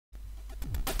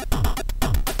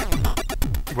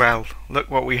Well, look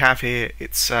what we have here.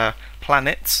 It's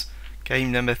Planets,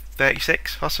 game number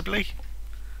 36, possibly.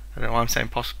 I don't know why I'm saying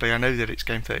possibly. I know that it's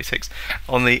game 36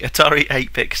 on the Atari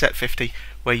 8-bit Cassette 50,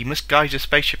 where you must guide your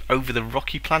spaceship over the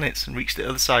rocky planets and reach the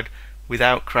other side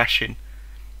without crashing.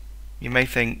 You may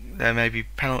think there may be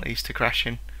penalties to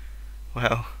crashing.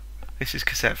 Well, this is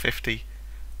Cassette 50.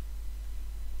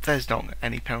 There's not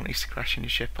any penalties to crashing your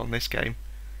ship on this game.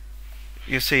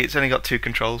 You'll see it's only got two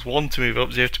controls: one to move up,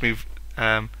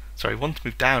 one to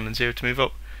move down, and zero to move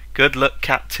up. Good luck,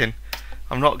 Captain.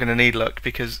 I'm not going to need luck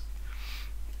because,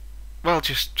 well,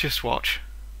 just watch.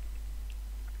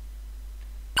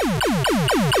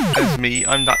 There's me.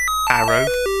 I'm that arrow.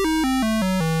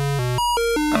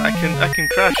 And I can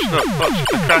crash. Look, watch.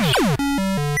 I crash.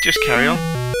 Just carry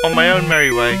on my own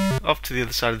merry way, off to the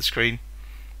other side of the screen.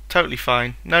 Totally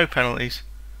fine. No penalties.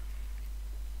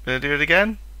 Gonna do it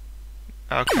again?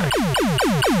 Okay.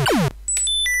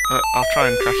 I'll try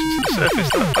and crash into the surface.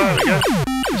 There we go.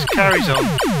 Just carries on.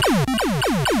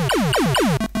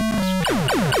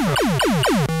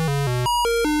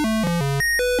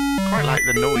 Quite like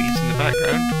the noise in the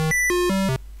background.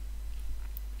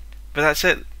 But that's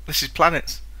it. This is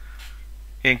Planets.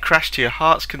 You can crash to your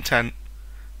heart's content,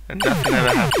 and nothing ever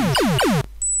happens.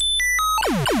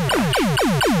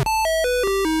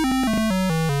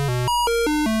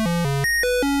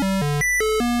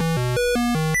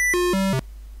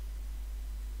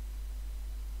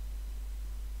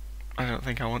 I don't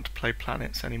think I want to play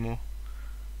Planets anymore.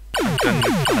 I'm done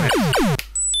with Planets.